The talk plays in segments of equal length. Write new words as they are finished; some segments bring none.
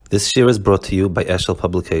This year is brought to you by Eshel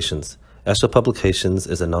Publications. Eshel Publications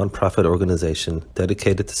is a non-profit organization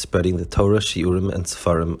dedicated to spreading the Torah, Shiurim, and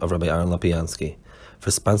Sefarim of Rabbi Aaron Lapiansky. For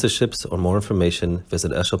sponsorships or more information,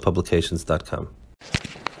 visit eshelpublications.com.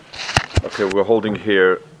 Okay, we're holding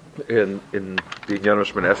here in the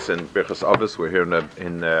Shmoneh in Birchas Avos. We're here in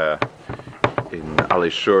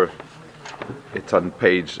Alei Shor. It's on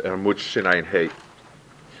page Amud Shinayin Hey.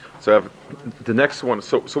 So I have the next one.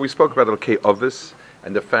 So we spoke about Alei Avos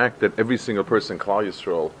and the fact that every single person in Klal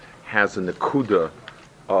Yisrael has a nekuda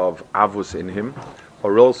of Avos in him,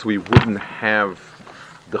 or else we wouldn't have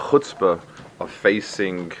the chutzpah of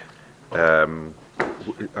facing HaKadosh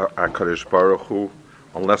Baruch Hu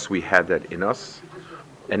unless we had that in us.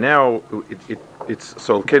 And now it's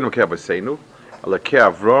so Alei Avosenu, Alei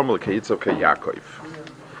Avram, Alei Yitzchak, Yaakov.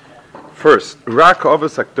 First, Rak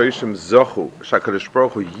Avos HaKadoshim Zochu ShaKadosh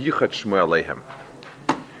Baruch Hu Yichad Shmo Aleihem.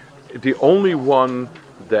 The only one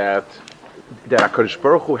that HaKadosh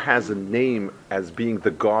Baruch Hu has a name as being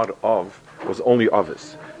the God of was only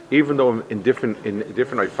Avos. Even though in different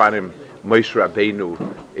Ifanim, Moshe Rabbeinu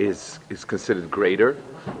is considered greater.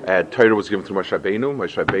 Torah was given through Moshe Rabbeinu.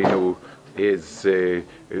 Moshe Rabbeinu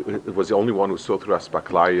was the only one who saw through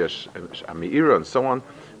Aspaklaya, Meira, and so on.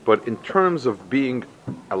 But in terms of being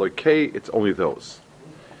Elokei, it's only those.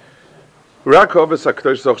 Rak Avos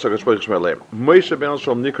HaKadosh Zoch ShaKadosh Baruch Hu Shmo Aleihem. Moshe Rabbeinu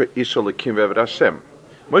Shalom Nikra Ish Elokim Ve'Eved Hashem.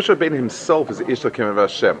 Moshe Rabbeinu himself is Ish Elokim Ve'Eved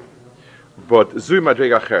Hashem. But Zui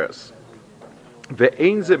Madrega Acheres.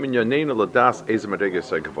 Ve'ein ze min yoneinu ladas eze madrega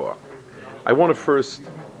yisrael gavoa. I want to first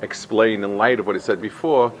explain, in light of what I said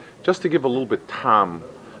before, just to give a little bit tam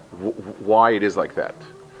why it is like that.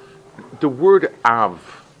 The word Av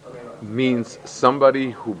means somebody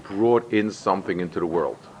who brought in something into the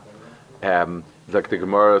world. Like the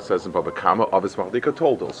Gemara says in Baba Kama, Avos Machdika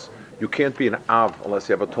toldos. You can't be an Av unless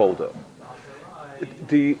you have a tolda.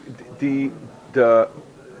 The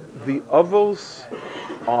Avos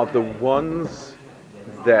are the ones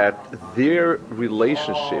that their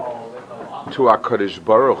relationship to HaKadosh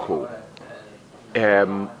Baruch Hu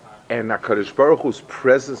and HaKadosh Baruch Hu's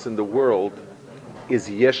presence in the world is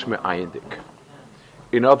yesh me'ayendik.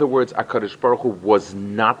 In other words, HaKadosh Baruch Hu was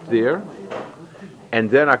not there, and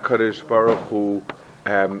then HaKadosh Baruch Hu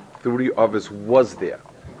through the Avos was there.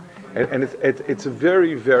 And it's a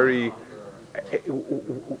very, very,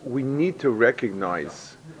 we need to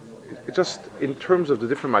recognize, just in terms of the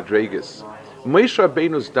different madregas, Moshe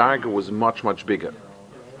Rabbeinu's darga was much, much bigger.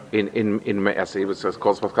 In Me'aseh, it was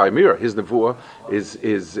called Spaskei Mira. His nevuah is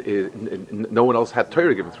no one else had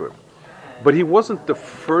Torah given through him. But he wasn't the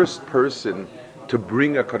first person to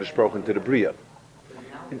bring HaKadosh Baruch Hu into the Bria.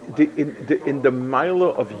 In the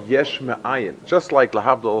Maila of Yesh Me'ayin, just like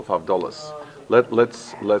Lahavdol of Havdolas,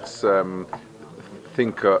 let's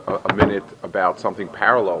think a minute about something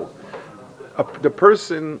parallel. The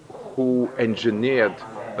person who engineered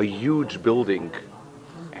a huge building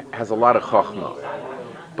has a lot of chachma,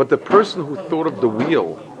 but the person who thought of the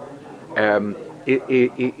wheel,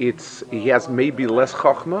 he has maybe less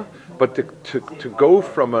chachma, but to go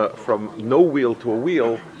from no wheel to a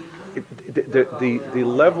wheel, the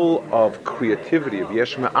level of creativity of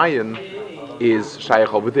Yesh Me'ayin is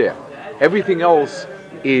shaykh over there. Everything else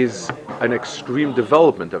is an extreme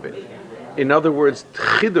development of it. In other words,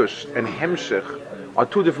 Chidush and Hemshech are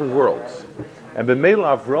two different worlds. And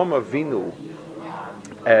B'meila Avram Avinu,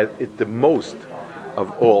 the most of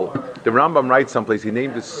all, the Rambam writes someplace, he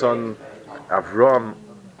named his son Avram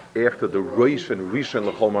after the Rosh and Rishon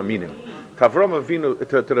L'chol Maminim. To Avram Avinu,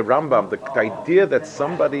 to the Rambam, the idea that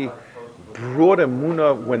somebody brought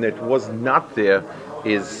Emunah when it was not there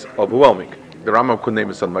is overwhelming. The Rambam couldn't name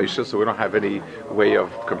his son Moshe, so we don't have any way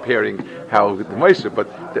of comparing how the Moshe, but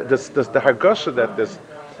the Hargasha that there's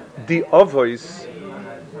the Avos,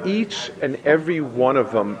 each and every one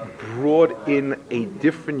of them brought in a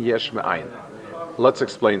different Yesh Me'ayin. Let's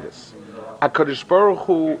explain this. HaKadosh Baruch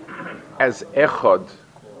Hu as Echad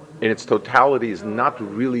in its totality is not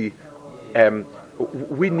really,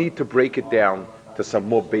 we need to break it down to some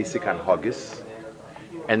more basic anhagis,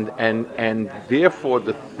 and therefore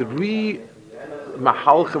the three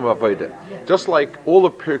Mahalchim Avodah, just like all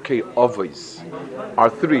the Pirkei Avos are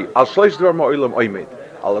three. Al Shleish Dvar Ma'olam Oymed,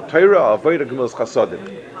 Al Torah Avodah Gemilas Chasadim.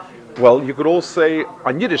 Well, you could all say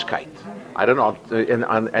on Yiddishkeit, I don't know,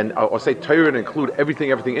 and or say Torah and include everything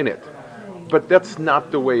in it. But that's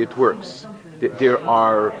not the way it works. There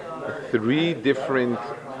are three different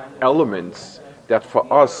elements that for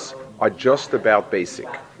us are just about basic.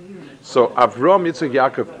 So Avram, Yitzchak,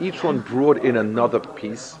 Yaakov, each one brought in another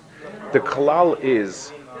piece. The kalal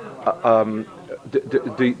is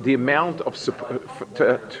the amount of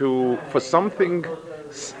for something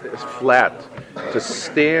flat, to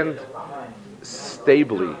stand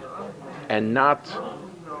stably and not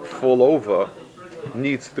fall over,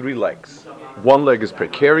 needs 3 legs. 1 leg is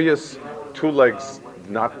precarious, 2 legs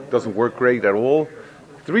doesn't work great at all.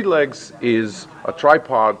 3 legs is a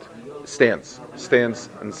tripod, stands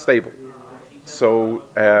and stable. So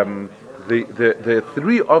the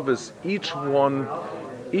 3 of us, each one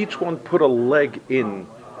put a leg in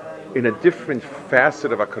a different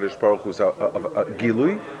facet of HaKadosh Baruch Hu's of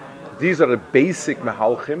Gilui. These are the basic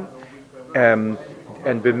mehalchim, and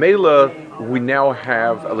b'meila we now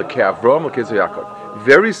have Alei Avram, Alei Yaakov.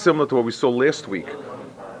 Very similar to what we saw last week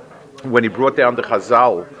when he brought down the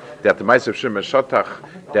Chazal that the Ma'aser Shem Meshatach,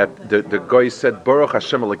 that the guy said Baruch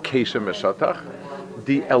Hashem Alei Shem Meshatach.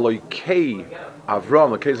 The Elokei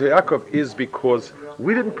Avram, Alei Yaakov, is because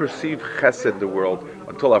we didn't perceive Chesed in the world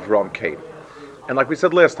until Avram came. And like we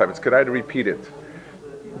said last time, it's good to repeat it.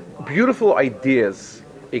 Beautiful ideas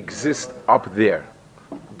exist up there.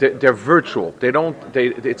 They're virtual.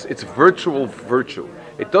 It's virtual virtue.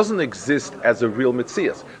 It doesn't exist as a real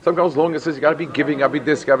mitzias. Sometimes long as it says you got to be giving, got to be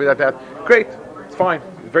this, got to be that. Great, it's fine,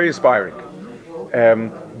 very inspiring.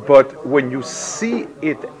 But when you see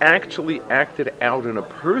it actually acted out in a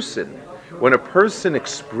person, when a person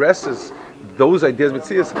expresses those ideas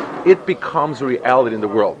mitzias, it becomes a reality in the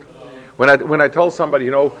world. When I tell somebody,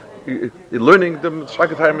 learning the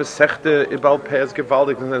Shakatayim Sechte, Ibal Pez,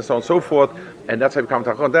 Gewaldig, and so on and so forth, and that's how you become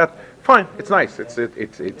Tachon. That fine, it's nice, it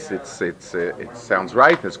sounds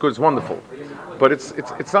right, it's good, it's wonderful, but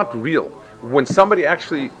it's not real. When somebody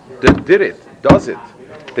actually does it,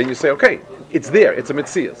 then you say, okay, it's there, it's a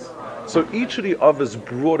mitzias. So each of the others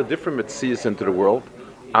brought a different mitzias into the world.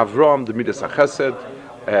 Avram, the midas HaChesed,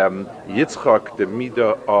 Yitzchak, the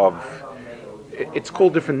midah of, it's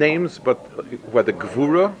called different names, but where the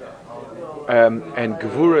Gvura, and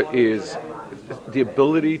Gvura is the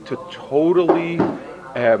ability to totally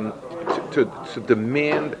to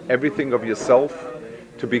demand everything of yourself.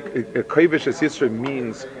 To be Kovish as Yisra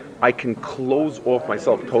means I can close off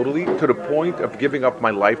myself totally to the point of giving up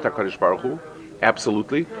my life to HaKadosh Baruch Hu,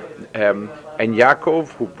 absolutely. And Yaakov,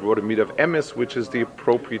 who brought a midah of emes, which is the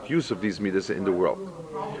appropriate use of these midas in the world.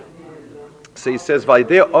 So he says,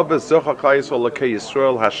 "Vayidei Avos zocha Klal Yisrael lekei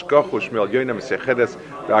Yisrael hashgachu shmel yonim sechedes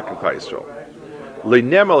v'akim Klal Yisrael."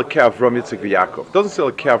 Leinem lekei Avram Yitzchak v'Yaakov. Doesn't say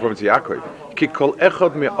lekei Avram Yaakov. Ki kol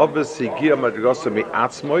echad me'Avos higia madrigasa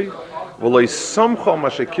me'atzmoi v'lo yisomcha ma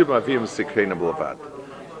shekil ma'avim sikreina b'levad.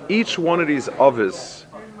 Each one of these Avos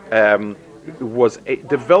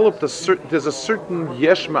developed there's a certain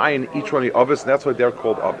yesh ma'ayin in each one of the Avos, and that's why they're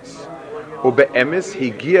called Avos. Ube'emes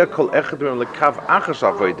higia kol echad me'em lekav achash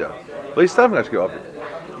avoda.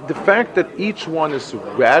 The fact that each one is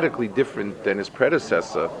radically different than his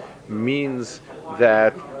predecessor means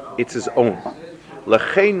that it's his own.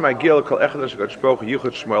 Let's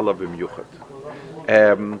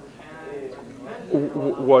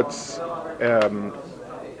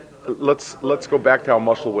go back to our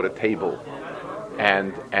muscle with a table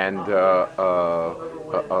and a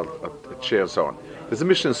chair and so on. There's a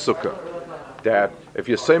mission sukkah that if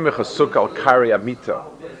you're saying a sukkah al kari amita,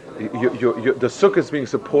 the sukkah is being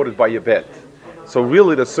supported by your bed. So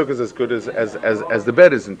really the sukkah is as good as the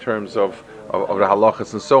bed is in terms of the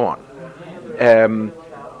halachas and so on.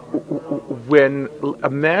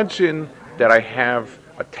 Imagine that I have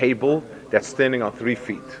a table that's standing on 3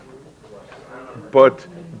 feet, but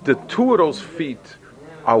the 2 of those feet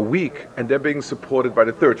are weak and they're being supported by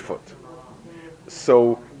the 3rd foot.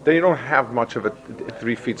 So then you don't have much of a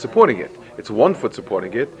 3 feet supporting it. It's 1 foot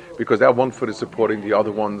supporting it because that 1 foot is supporting the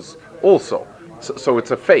other ones also. So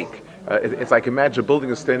it's a fake. It's like imagine a building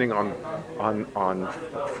is standing on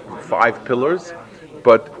 5 pillars,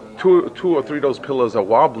 but two or three of those pillars are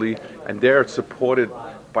wobbly and they're supported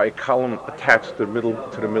by a column attached to the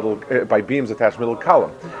middle by beams attached to the middle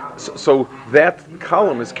column. So that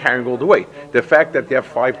column is carrying all the weight. The fact that there are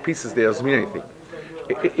 5 pieces there doesn't mean anything.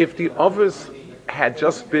 If the others had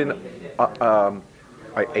just been a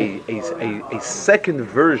second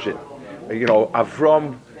version,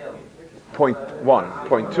 Avram point 1,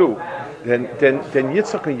 point 2, then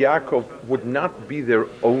Yitzchak and Yaakov would not be their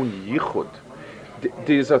own yichud.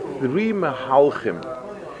 There's a 3 mehalchim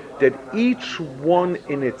that each one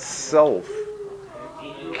in itself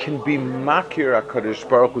can be makir HaKadosh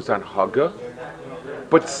Baruch Hu's anhaga,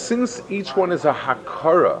 but since each one is a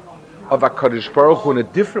hakara of HaKadosh Baruch Hu in a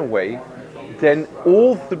different way, then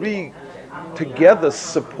all 3 together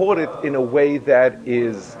support it in a way that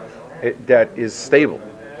is stable.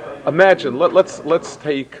 Imagine, let's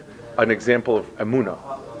take an example of emunah.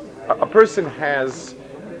 A person has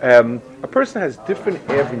different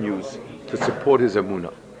avenues to support his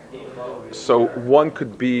emunah. So one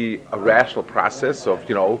could be a rational process of,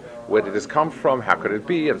 where did this come from, how could it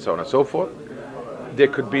be, and so on and so forth. There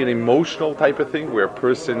could be an emotional type of thing where a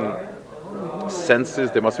person senses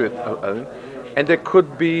there must be and there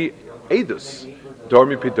could be edus,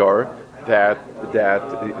 dormi pidor, that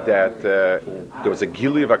there was a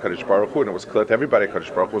gili of HaKadosh Baruch Hu, and it was clear to everybody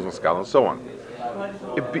HaKadosh Baruch Hu was Maskal, and so on.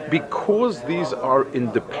 Because these are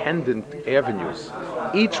independent avenues,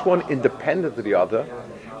 each one independent of the other,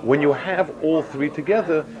 when you have all three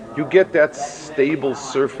together, you get that stable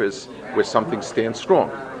surface where something stands strong.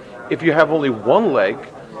 If you have only one leg,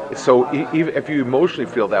 so even if you emotionally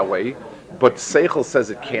feel that way, but Seichel says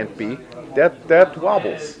it can't be, that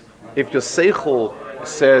wobbles. If your Seichel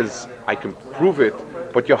says, I can prove it,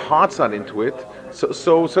 but your heart's not into it,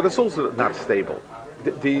 so that's also not stable.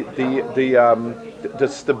 The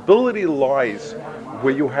stability lies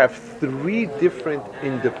where you have three different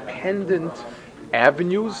independent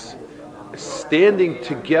avenues standing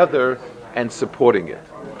together and supporting it.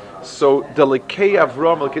 So the Lekei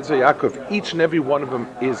Avram, Lekei Yaakov, each and every one of them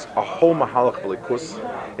is a whole Mahalach V'Likus.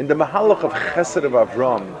 In the Mahalach of Chesed of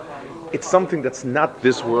Avram, it's something that's not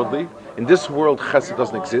this worldly. In this world, Chesed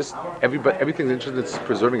doesn't exist. Everything's interested in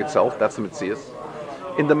preserving itself. That's the Metzias.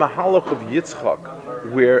 In the Mahalach of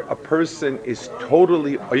Yitzchak, where a person is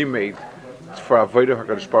totally oimed for Avodah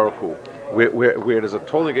HaKadosh Baruch Hu, where there's a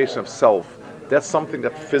total negation of self, that's something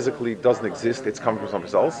that physically doesn't exist. It's coming from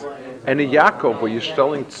someplace else. And in Yaakov, where you're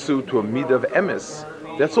telling tzu to a midah of emes,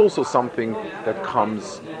 that's also something that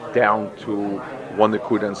comes down to one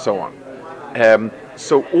nekuda and so on.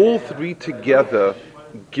 So all three together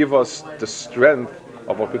give us the strength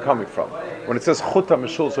of what we're coming from. When it says chuta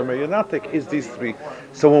meshul zomer is these three.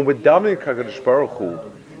 So when we're davening HaKadosh Baruch Hu,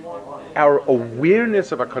 our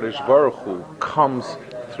awareness of HaKadosh Baruch Hu comes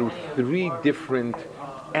through three different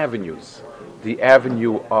avenues. The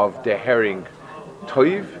avenue of the herring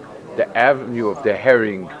toiv, the avenue of the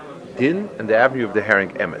herring din, and the avenue of the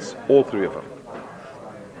herring emes. All three of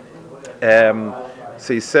them.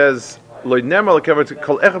 So he says, and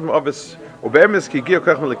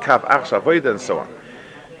so on.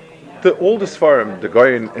 All the Sfarim, the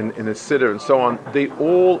Goyen in the Siddur and so on, they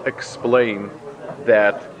all explain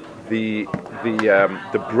that the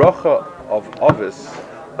bracha of Avos,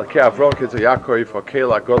 Alei Avram Ketzer Yaakov,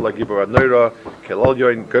 Hakel Agod LaGibor Anoira, Kelal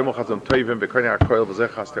Yoin Gomel Chazon Toivim Bekoyin Hakoil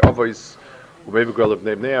V'Zechas Te Avos U'Meiv Gol of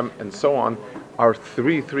Neim and so on, are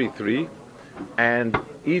 333, and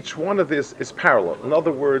each one of this is parallel. In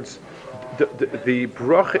other words, the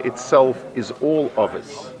bracha itself is all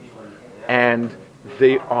Avos, and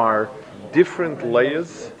they are different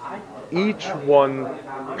layers, each one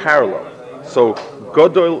parallel. So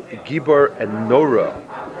Godol, Gibor, and Nora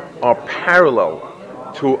are parallel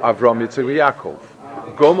to Avram, Yitzchak, Yaakov.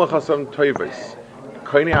 Gomel Chasam Toivos,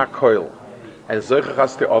 Koine HaKoil, and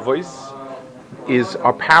Zochachas Te Avos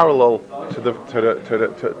are parallel to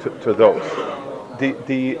those.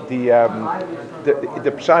 The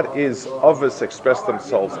pshat is Avos express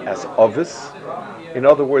themselves as Avos. In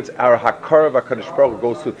other words, our Hakara of HaKadosh Baruch Hu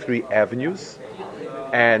goes through three avenues,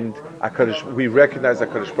 and we recognize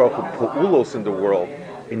HaKadosh Baruch Hu Pu'ulos in the world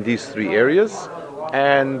in these three areas,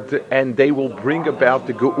 and they will bring about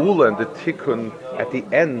the Geula and the Tikkun at the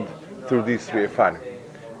end through these three Ofanim.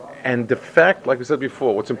 And the fact, like we said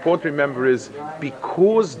before, what's important to remember is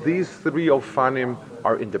because these three Ofanim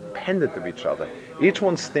are independent of each other, each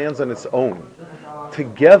one stands on its own,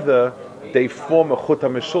 together they form a Chuta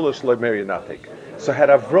Meshulish Le'Merinatik. So had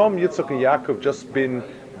Avram, Yitzchak, and Yaakov just been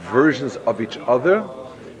versions of each other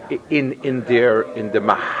in the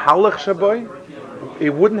Mahalach Shaboy,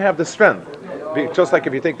 it wouldn't have the strength. Just like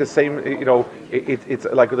if you take the same, it's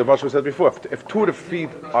like the Moshe said before. If two of the feet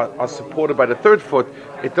are supported by the third foot,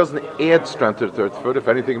 it doesn't add strength to the third foot. If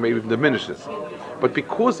anything, maybe even diminishes. But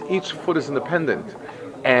because each foot is independent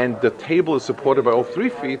and the table is supported by all 3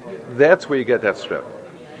 feet, that's where you get that strength.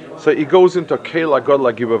 So he goes into Keila God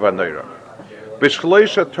La Giba Vanoira.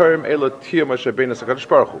 Bishleisha term Ela Tia Moshe Benas HaKadosh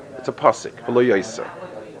Baruch Hu. It's a pasuk. V'lo Yaisa.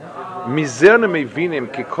 Mizerne mevinim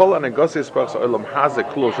ki kol anegosis Baruch Olam Haze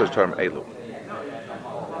Klo Shlosh term Elu.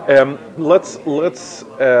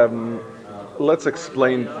 Let's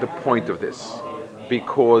explain the point of this,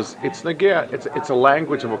 because it's a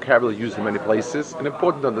language and vocabulary used in many places, and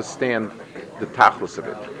important to understand the tachlis of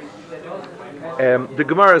it. The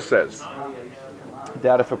Gemara says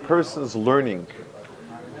that if a person's learning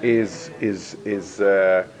if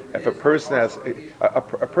a person has a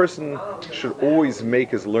person should always make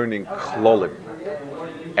his learning klolim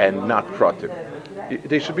and not pratim.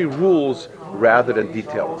 They should be rules rather than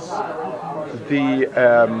details.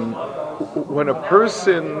 When a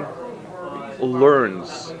person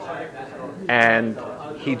learns and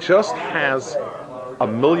he just has a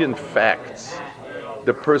million facts,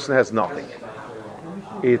 the person has nothing.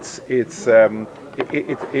 There's no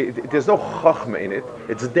chachma in it.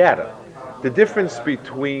 It's data. The difference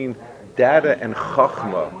between data and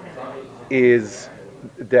chachma is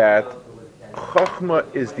that chachma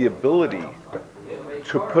is the ability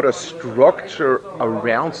to put a structure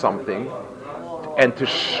around something and to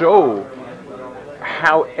show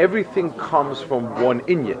how everything comes from one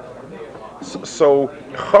inyan. So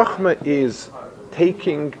chachma is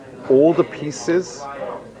taking all the pieces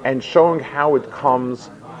and showing how it comes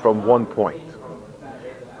from one point.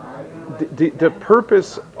 The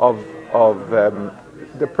purpose of the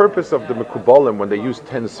Mekubalim when they use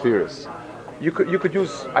 10 spheres, you could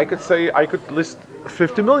use. I could list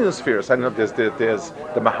 50 million spheres. I don't know. There's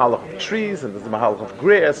the mahalach of trees, and there's the mahalach of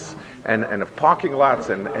grass, and of parking lots,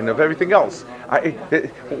 and of everything else.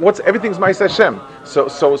 Everything's Ma'aseh Hashem.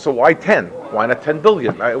 So why 10? Why not 10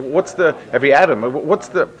 billion? What's the every atom? What's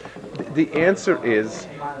the answer is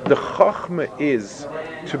the chachma is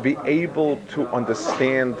to be able to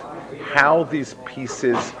understand how these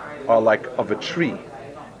pieces are like of a tree,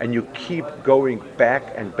 and you keep going back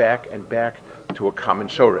and back and back to a common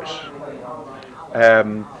shorish.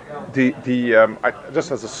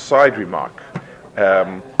 Just as a side remark,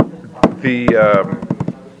 the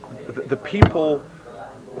people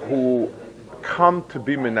who come to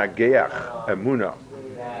be menageach emuna,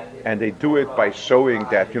 and they do it by showing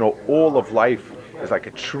that all of life is like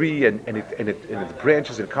a tree and it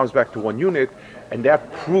branches and it comes back to one unit, and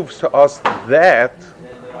that proves to us that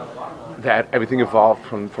everything evolved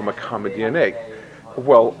from a common DNA.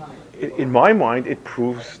 Well, in my mind, it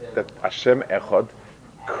proves that Hashem Echad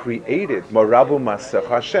created Marabu Masech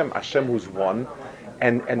Hashem who's one,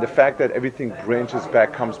 and the fact that everything branches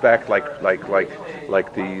back, comes back like the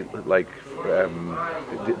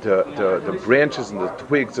branches and the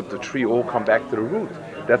twigs of the tree all come back to the root.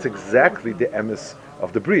 That's exactly the emes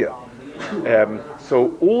of the Bria.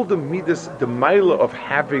 So all the midas, the mila of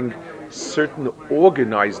having certain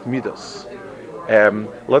organized midas.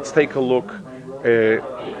 Let's take a look.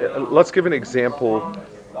 Let's give an example.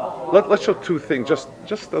 Let's show two things,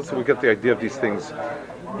 just so we get the idea of these things.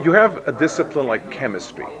 You have a discipline like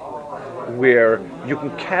chemistry, where you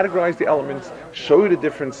can categorize the elements, show you the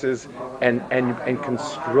differences, and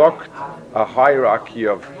construct a hierarchy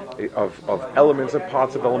of elements and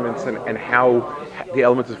parts of elements, and how the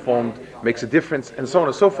element is formed makes a difference, and so on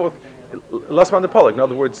and so forth. Last man the polik. In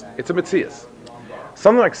other words, it's a metzias.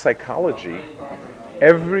 Something like psychology,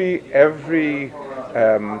 every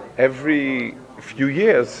few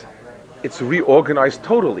years, it's reorganized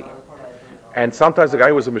totally. And sometimes the guy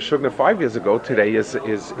who was a Meshugna 5 years ago today is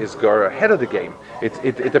gar ahead of the game.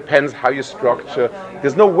 It depends how you structure.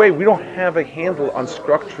 There's no way, we don't have a handle on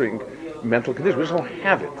structuring mental conditions. We just don't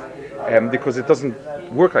have it, because it doesn't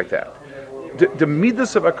work like that. The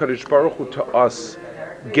midas of HaKadosh Baruch Hu to us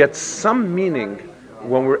gets some meaning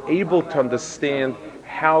when we're able to understand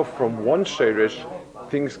how from one sheirish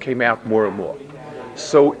things came out more and more.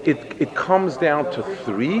 So it comes down to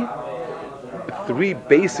three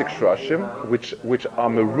basic shrashim, which are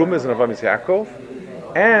merumas and avamis Yaakov,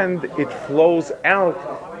 and it flows out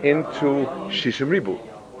into shishim ribu,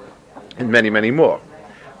 and many more.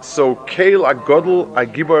 So keil agodel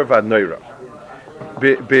agibor v'anoira.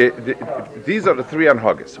 These are the three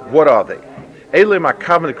anhagas. What are they?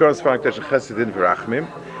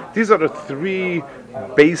 These are the three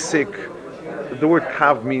basic. The word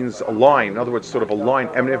kav means a line. In other words, sort of a line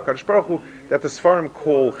emanating of Kadosh Baruch Hu, that the Sfarim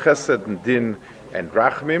call Chesed and Din and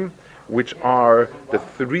Rachmim, which are the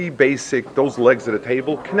three basic, those legs of the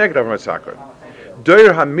table. Keneged Avram Sakar.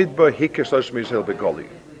 Doir Hamidbar Hikir Shlosh Mishel Begoli.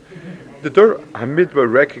 The Doir Hamidbar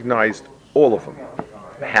recognized all of them.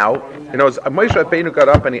 How? Moshe Rabbeinu got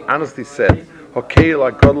up and he honestly said,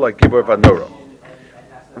 Hokeila Godla Gibor Vanora.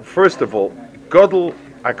 First of all, Godl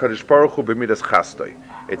HaKadosh Baruch Hu b'midas chastoi.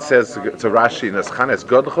 It says, it's a Rashi in Eschanes,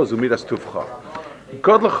 Godlecha zumidas tuvcha.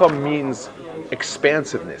 Godlecha means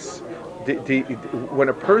expansiveness. When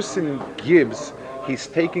a person gives, he's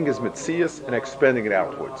taking his mitzias and expanding it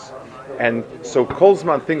outwards. And so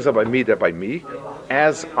Kolzman, things are by me, they're by me.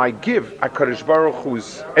 As I give, HaKadosh Baruch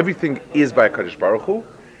Hu's, everything is by HaKadosh Baruch Hu.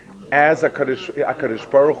 As HaKadosh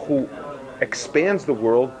Baruch Hu expands the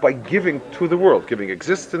world by giving to the world, giving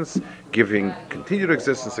existence, giving continued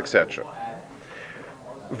existence, etc.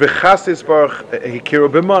 V'chasis baruch hikiru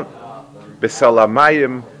b'man,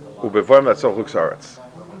 b'salamayim u'bevorm v'atzor chuksaretz.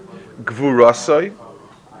 Gvurasoi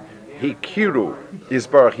hikiru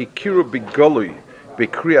isbaruch hikiru b'golui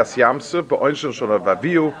b'kriyas yamsu b'oinshon shon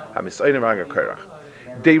avaviu hamisayim v'angakorach.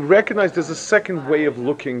 They recognize there's a second way of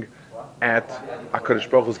looking at HaKadosh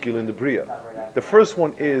Baruch Hu's Gil in the Bria. The first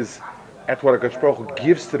one is at what HaKadosh Baruch Hu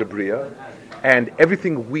gives to the Bria, and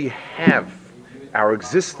everything we have, our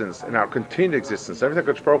existence and our continued existence, everything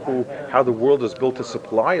HaKadosh Baruch Hu, how the world is built to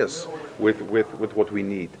supply us with what we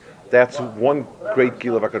need. That's one great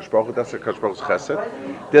Gil of HaKadosh Baruch Hu, that's HaKadosh Baruch Hu's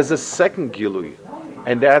Chesed. There's a second Gilui,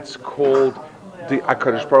 and that's called the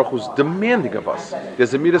HaKadosh Baruch Hu's demanding of us.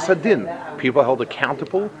 There's a Midas Hadin. People held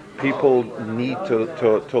accountable. People need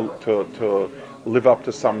to live up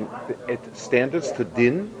to some standards, to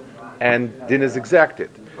din, and din is exacted.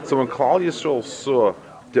 So when Klal Yisrael saw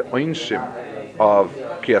the Oinshim of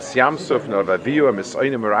Kriyas Yamsuf, Norvaviyu, and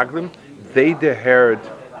Misayim Meraglim, they heard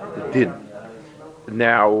the din.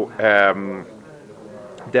 Now,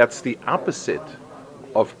 that's the opposite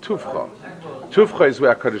of Tuvcha. Tuvcha is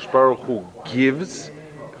where HaKadosh Baruch Hu gives,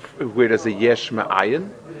 where there's a yesh ma'ayin,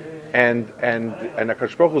 and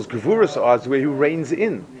HaKadosh Baruch Hu's Gevuras is where he reigns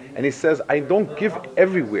in. And he says, I don't give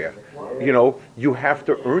everywhere. You have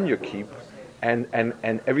to earn your keep, and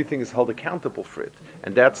everything is held accountable for it.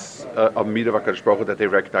 And that's a mid of HaKadosh Baruch Hu that they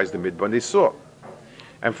recognized the midbar and they saw.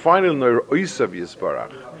 And finally, Noir Oisav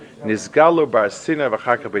Yisbarach, Nizgalo Bar Sina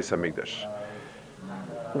V'chaka Beis HaMikdash.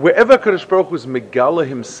 Wherever HaKadosh Baruch Hu is Megala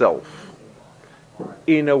himself,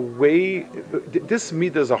 in a way, this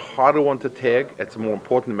midah is a harder one to tag. It's more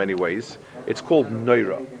important in many ways. It's called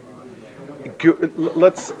Noira.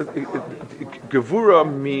 Gevura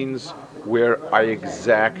means where I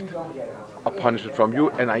exact a punishment from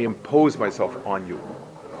you and I impose myself on you.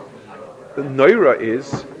 Noira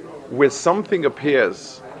is where something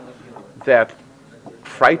appears that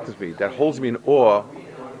frightens me, that holds me in awe.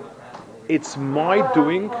 It's my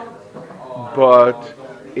doing, but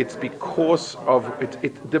it's because of it.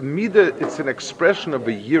 The midah, it's an expression of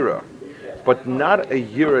a yira, but not a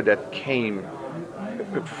yira that came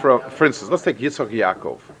from. For instance, let's take Yitzchak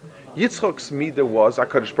Yaakov. Yitzchak's midah was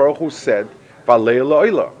HaKadosh Baruch Hu said, "Valei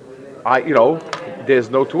la'olah." There's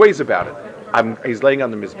no two ways about it. He's laying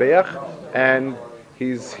on the mizbeach, and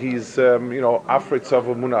he's afrit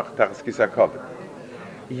tzavu munach tachas kisei hakavod.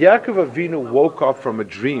 Yaakov Avinu woke up from a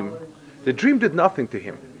dream. The dream did nothing to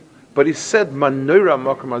him. But he said, "Manora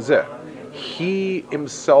makom hazeh." He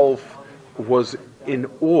himself was in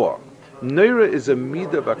awe. Neira is a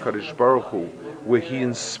midah of HaKadosh Baruch Hu, where he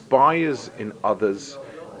inspires in others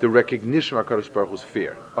the recognition of HaKadosh Baruch Hu's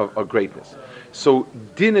fear of greatness. So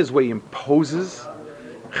din is where he imposes,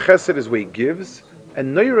 chesed is where he gives,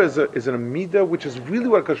 and neira is a midah which is really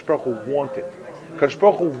what HaKadosh Baruch Hu wanted. HaKadosh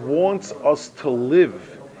Baruch Hu wants us to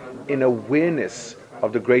live in awareness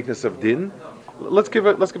of the greatness of din. Let's give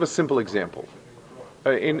a simple example.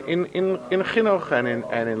 In chinuch and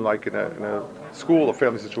in a school or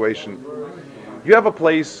family situation, you have a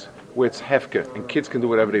place where it's hefke and kids can do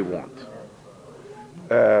whatever they want.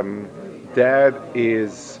 That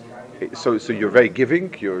is so you're very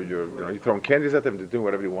giving. You're throwing candies at them. They're doing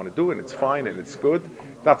whatever they want to do, and it's fine and it's good.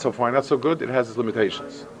 Not so fine, not so good. It has its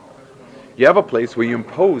limitations. You have a place where you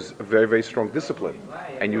impose a very, very strong discipline,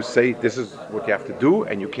 and you say this is what you have to do,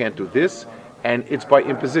 and you can't do this. And it's by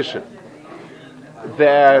imposition.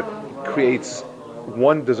 That creates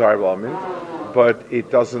one desirable element, but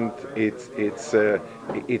it doesn't.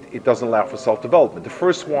 It doesn't allow for self-development. The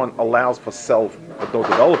first one allows for self but no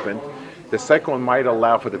development. The second one might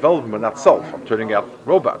allow for development but not self. I'm turning out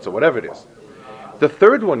robots or whatever it is. The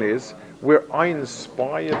third one is where I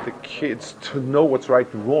inspire the kids to know what's right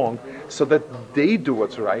and wrong, so that they do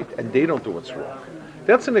what's right and they don't do what's wrong.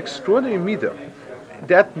 That's an extraordinary midah.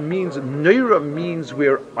 That means, neira means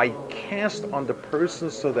where I cast on the person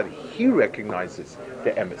so that he recognizes the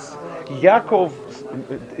emes. Yaakov,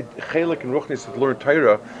 Chelik and Ruchnis have learned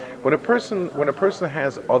Torah. When a person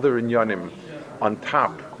has other inyanim on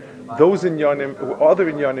top, those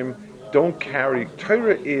other inyanim don't carry.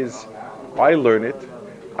 Torah is, I learn it,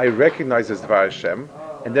 I recognize as Dvar Hashem,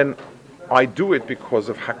 and then I do it because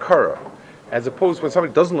of Hakara. As opposed when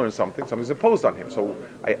somebody doesn't learn something, something's imposed on him. So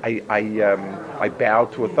I bow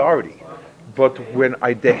to authority. But when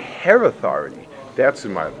I deher authority, that's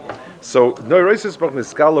in my life. So in the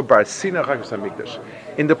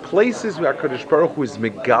places where HaKadosh Baruch Hu is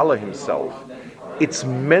Megala himself, it's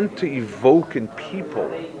meant to evoke in people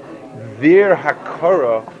their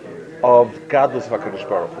Hakara of Gadlus of HaKadosh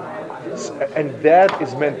Baruch Hu. And that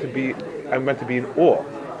is meant to be in awe.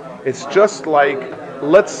 It's just like,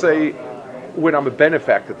 let's say, when I'm a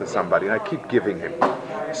benefactor to somebody and I keep giving him.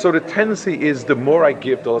 So the tendency is the more I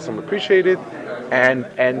give, the less I'm appreciated, and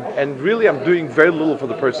really I'm doing very little for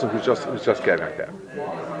the person who's just getting like that.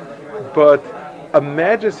 But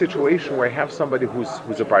imagine a situation where I have somebody who's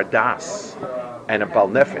a bardas, and a bal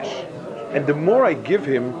nefesh. And the more I give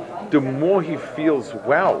him, the more he feels,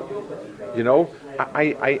 wow, you know,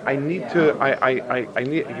 I need to, I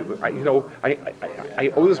need, I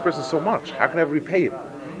owe this person so much. How can I repay him?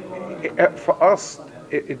 For us,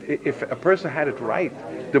 if a person had it right,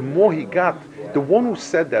 the more he got, the one who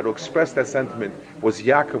said that or expressed that sentiment was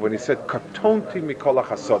Yaakov when he said, Katonti mikol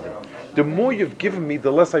hachasodim. The more you've given me,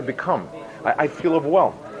 the less I become. I feel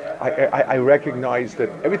overwhelmed. I recognize that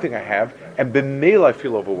everything I have, and b'meil I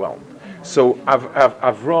feel overwhelmed. So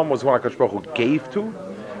Avram was one HaKadosh Baruch Hu gave to.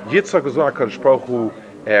 Yitzchak was one HaKadosh Baruch Hu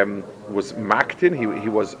was maktin. He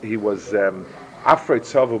was afraid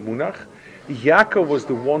tzava munach. Yaakov was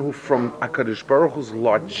the one who, from HaKadosh Baruch Hu's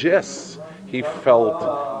largesse, he felt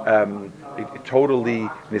totally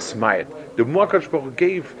nismayet. The more HaKadosh Baruch Hu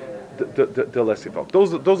gave, the less he felt.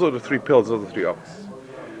 Those are the three pillars. Those are the three Avos.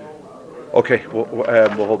 Okay,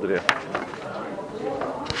 we'll hold it here.